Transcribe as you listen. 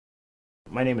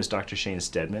My name is Dr. Shane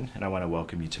Steadman, and I want to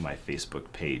welcome you to my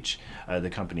Facebook page. The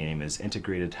company name is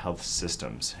Integrated Health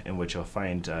Systems, in which you'll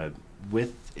find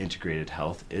with Integrated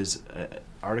Health is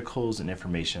articles and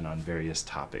information on various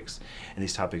topics. And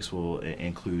these topics will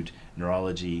include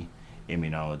neurology,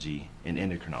 immunology, and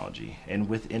endocrinology. And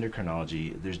with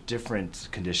endocrinology, there's different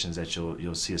conditions that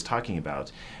you'll see us talking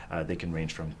about. They can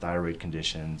range from thyroid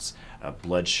conditions,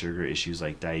 blood sugar issues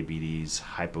like diabetes,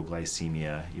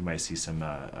 hypoglycemia. You might see some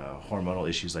hormonal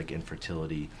issues like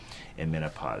infertility and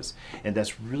menopause. And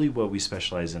that's really what we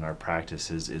specialize in our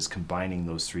practice is combining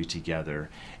those three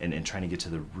together and trying to get to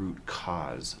the root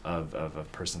cause of a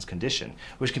person's condition,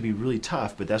 which can be really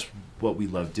tough, but that's what we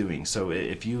love doing. So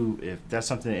if that's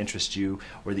something that interests you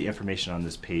or the information on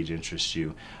this page interests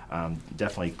you,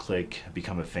 definitely click,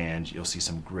 become a fan. You'll see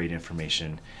some great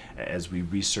information as we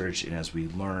research and as we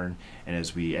learn and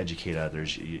as we educate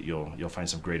others. You'll find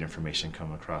some great information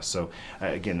come across. So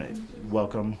again,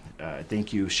 welcome.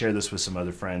 Thank you. Share this with some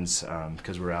other friends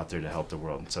because we're out there to help the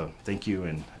world. So thank you,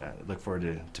 and look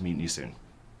forward to meeting you soon.